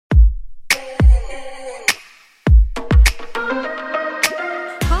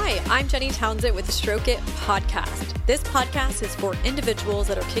I'm Jenny Townsend with the Stroke It podcast. This podcast is for individuals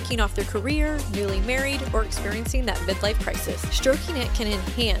that are kicking off their career, newly married, or experiencing that midlife crisis. Stroking It can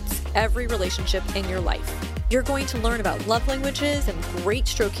enhance every relationship in your life. You're going to learn about love languages and great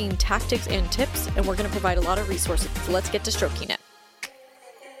stroking tactics and tips, and we're going to provide a lot of resources. So let's get to stroking it.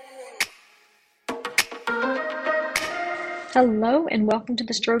 Hello and welcome to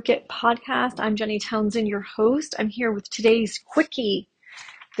the Stroke It podcast. I'm Jenny Townsend, your host. I'm here with today's quickie.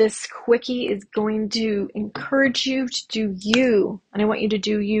 This quickie is going to encourage you to do you, and I want you to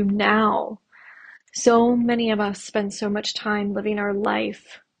do you now. So many of us spend so much time living our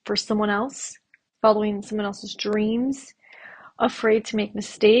life for someone else, following someone else's dreams, afraid to make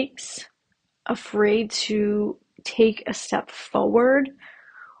mistakes, afraid to take a step forward.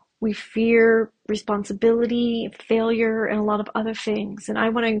 We fear responsibility, failure, and a lot of other things. And I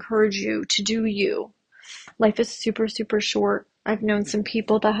want to encourage you to do you. Life is super, super short. I've known some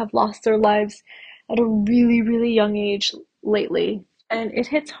people that have lost their lives at a really, really young age lately. And it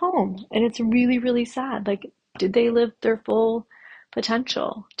hits home. And it's really, really sad. Like, did they live their full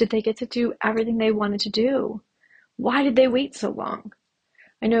potential? Did they get to do everything they wanted to do? Why did they wait so long?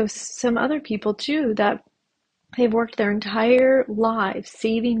 I know some other people too that they've worked their entire lives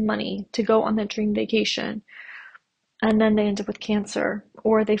saving money to go on that dream vacation, and then they end up with cancer,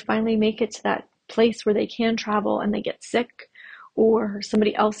 or they finally make it to that place where they can travel and they get sick, or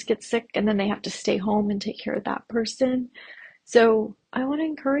somebody else gets sick and then they have to stay home and take care of that person. So I want to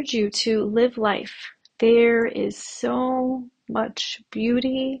encourage you to live life. There is so much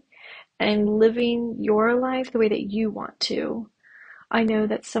beauty in living your life the way that you want to. I know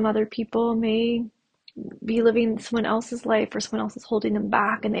that some other people may be living someone else's life, or someone else is holding them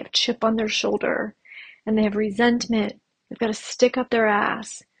back, and they have a chip on their shoulder and they have resentment. They've got to stick up their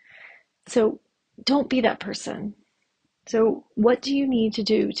ass. So don't be that person. So what do you need to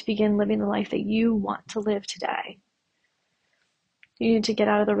do to begin living the life that you want to live today? Do you need to get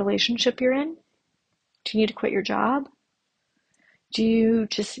out of the relationship you're in? Do you need to quit your job? Do you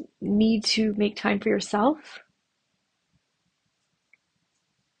just need to make time for yourself?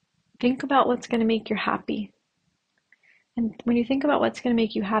 Think about what's going to make you happy. And when you think about what's going to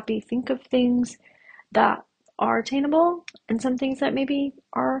make you happy, think of things that are attainable and some things that maybe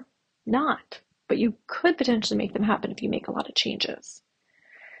are not. But you could potentially make them happen if you make a lot of changes.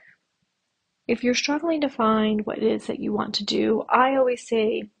 If you're struggling to find what it is that you want to do, I always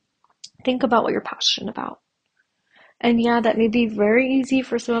say, think about what you're passionate about. And yeah, that may be very easy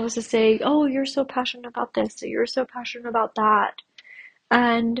for some of us to say, oh, you're so passionate about this, or you're so passionate about that.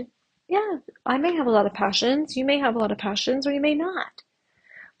 And yeah, I may have a lot of passions, you may have a lot of passions, or you may not.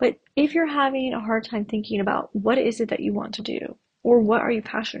 But if you're having a hard time thinking about what is it that you want to do, or what are you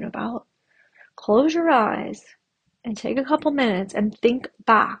passionate about, close your eyes and take a couple minutes and think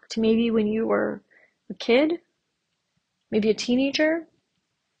back to maybe when you were a kid, maybe a teenager,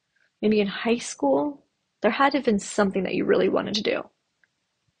 maybe in high school. There had to have been something that you really wanted to do.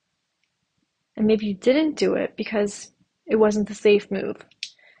 And maybe you didn't do it because it wasn't the safe move,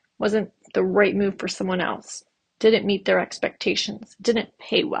 wasn't the right move for someone else, didn't meet their expectations, didn't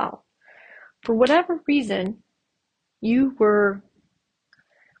pay well. For whatever reason, you were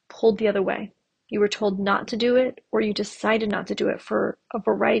pulled the other way. You were told not to do it, or you decided not to do it for a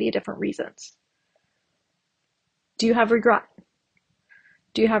variety of different reasons. Do you have regret?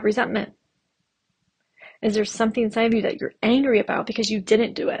 Do you have resentment? Is there something inside of you that you're angry about because you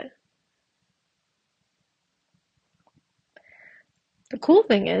didn't do it? The cool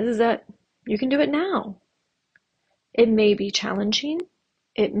thing is that you can do it now. It may be challenging.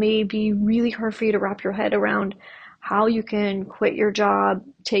 It may be really hard for you to wrap your head around how you can quit your job,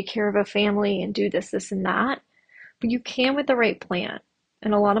 take care of a family, and do this, and that. But you can with the right plan.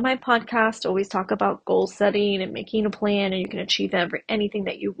 And a lot of my podcasts always talk about goal setting and making a plan, and you can achieve anything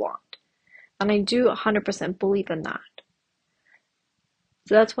that you want. And I do 100% believe in that.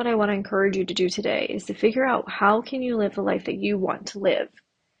 So that's what I want to encourage you to do today, is to figure out how can you live the life that you want to live.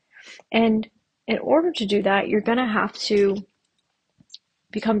 And in order to do that, you're going to have to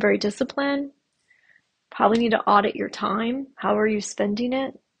become very disciplined. Probably need to audit your time. How are you spending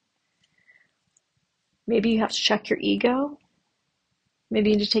it? Maybe you have to check your ego.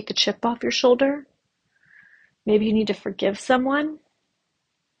 Maybe you need to take the chip off your shoulder. Maybe you need to forgive someone.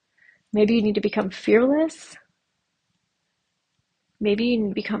 Maybe you need to become fearless. Maybe you need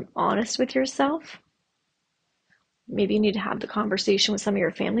to become honest with yourself. Maybe you need to have the conversation with some of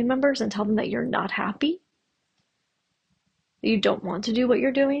your family members and tell them that you're not happy, that you don't want to do what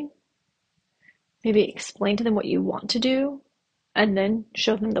you're doing. Maybe explain to them what you want to do and then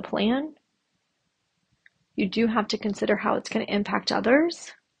show them the plan. You do have to consider how it's going to impact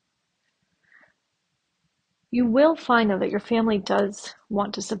others. You will find, though, that your family does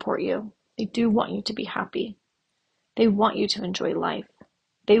want to support you. They do want you to be happy. They want you to enjoy life.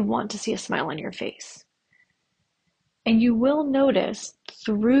 They want to see a smile on your face. And you will notice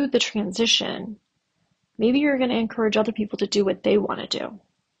through the transition, maybe you're going to encourage other people to do what they want to do.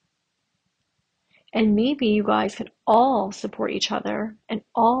 And maybe you guys can all support each other and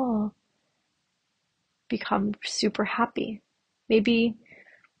all become super happy. Maybe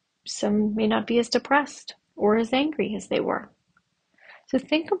some may not be as depressed or as angry as they were. So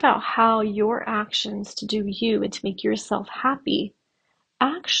think about how your actions to do you and to make yourself happy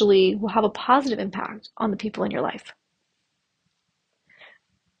actually will have a positive impact on the people in your life.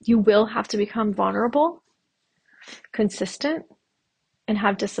 You will have to become vulnerable, consistent, and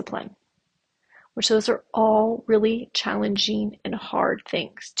have discipline, which those are all really challenging and hard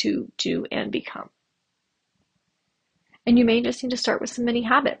things to do and become. And you may just need to start with some mini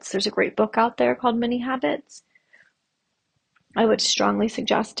habits. There's a great book out there called Mini Habits. I would strongly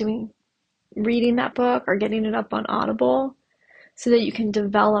suggest reading that book or getting it up on Audible so that you can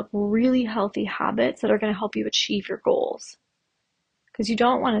develop really healthy habits that are going to help you achieve your goals. Because you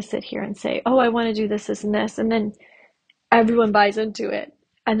don't want to sit here and say, oh, I want to do this, this, and this, and then everyone buys into it,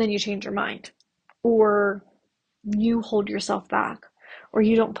 and then you change your mind. Or you hold yourself back, or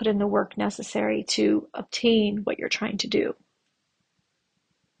you don't put in the work necessary to obtain what you're trying to do.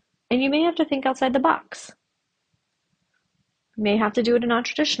 And you may have to think outside the box. You may have to do it a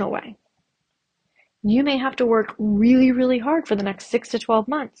non-traditional way. You may have to work really, really hard for the next 6 to 12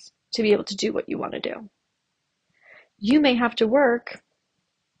 months to be able to do what you want to do. You may have to work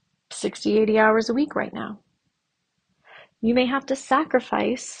 60, 80 hours a week right now. You may have to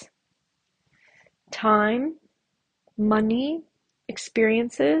sacrifice time, money,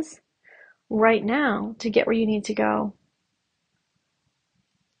 experiences right now to get where you need to go.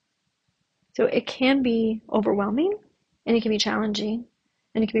 So it can be overwhelming and it can be challenging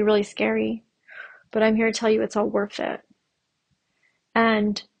and it can be really scary, but I'm here to tell you it's all worth it.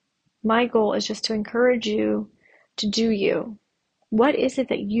 And my goal is just to encourage you to do you. What is it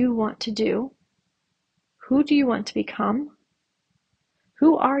that you want to do? Who do you want to become?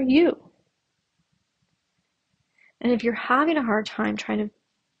 Who are you? And if you're having a hard time trying to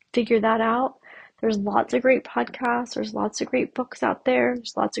figure that out, there's lots of great podcasts, there's lots of great books out there,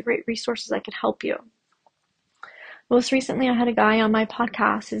 there's lots of great resources that can help you. Most recently, I had a guy on my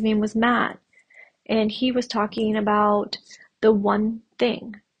podcast, his name was Matt, and he was talking about The One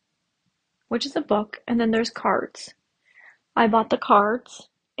Thing, which is a book, and then there's cards. I bought the cards,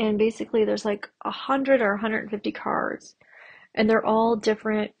 and basically there's like 100 or 150 cards, and they're all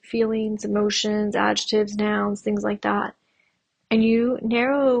different feelings, emotions, adjectives, nouns, things like that. And you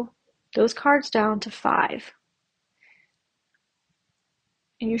narrow those cards down to 5.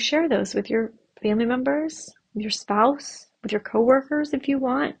 And you share those with your family members, with your spouse, with your coworkers if you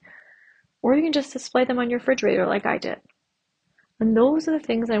want, or you can just display them on your refrigerator like I did. And those are the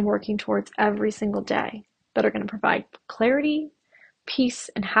things I'm working towards every single day that are going to provide clarity, peace,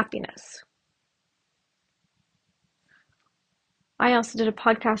 and happiness. I also did a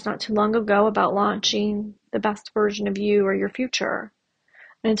podcast not too long ago about launching the best version of you or your future.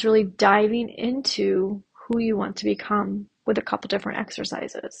 And it's really diving into who you want to become with a couple different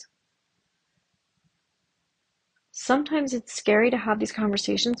exercises. Sometimes it's scary to have these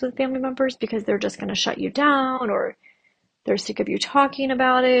conversations with family members because they're just going to shut you down, or they're sick of you talking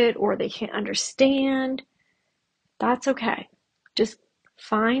about it, or they can't understand. That's okay. Just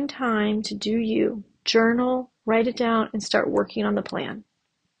find time to do you. Journal, write it down, and start working on the plan.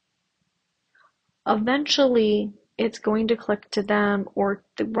 Eventually, it's going to click to them, or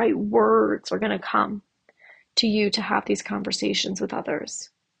the right words are going to come to you to have these conversations with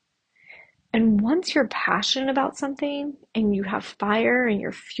others. And once you're passionate about something and you have fire and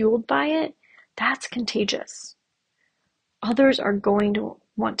you're fueled by it, that's contagious. Others are going to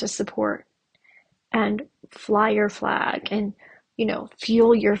want to support and fly your flag and,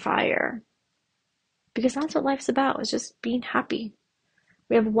 fuel your fire. Because that's what life's about, is just being happy.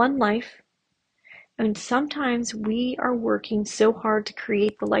 We have one life, and sometimes we are working so hard to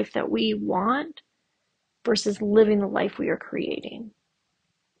create the life that we want versus living the life we are creating.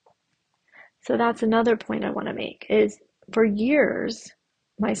 So that's another point I want to make, is for years,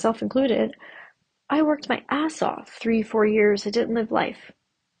 myself included, I worked my ass off 3-4 years. I didn't live life.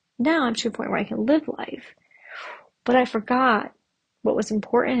 Now I'm to a point where I can live life, but I forgot what was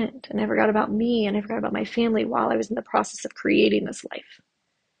important, and I forgot about me, and I forgot about my family while I was in the process of creating this life.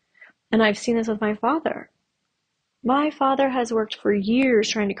 And I've seen this with my father. My father has worked for years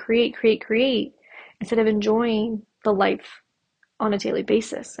trying to create, instead of enjoying the life on a daily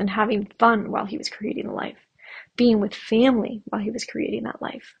basis and having fun while he was creating the life. being with family while he was creating that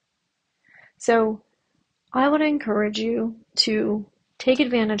life. So I want to encourage you to take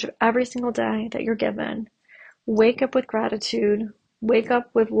advantage of every single day that you're given. Wake up with gratitude, wake up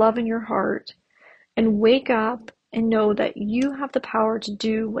with love in your heart, and wake up and know that you have the power to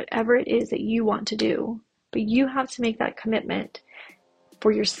do whatever it is that you want to do. But you have to make that commitment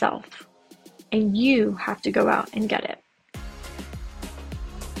for yourself, and you have to go out and get it.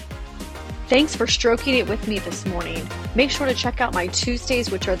 Thanks for stroking it with me this morning. Make sure to check out my Tuesdays,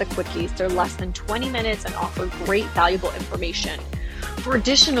 which are the quickies. They're less than 20 minutes and offer great, valuable information. For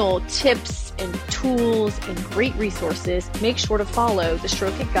additional tips and tools and great resources, make sure to follow the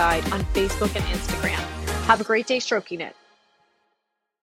Stroke It Guide on Facebook and Instagram. Have a great day stroking it.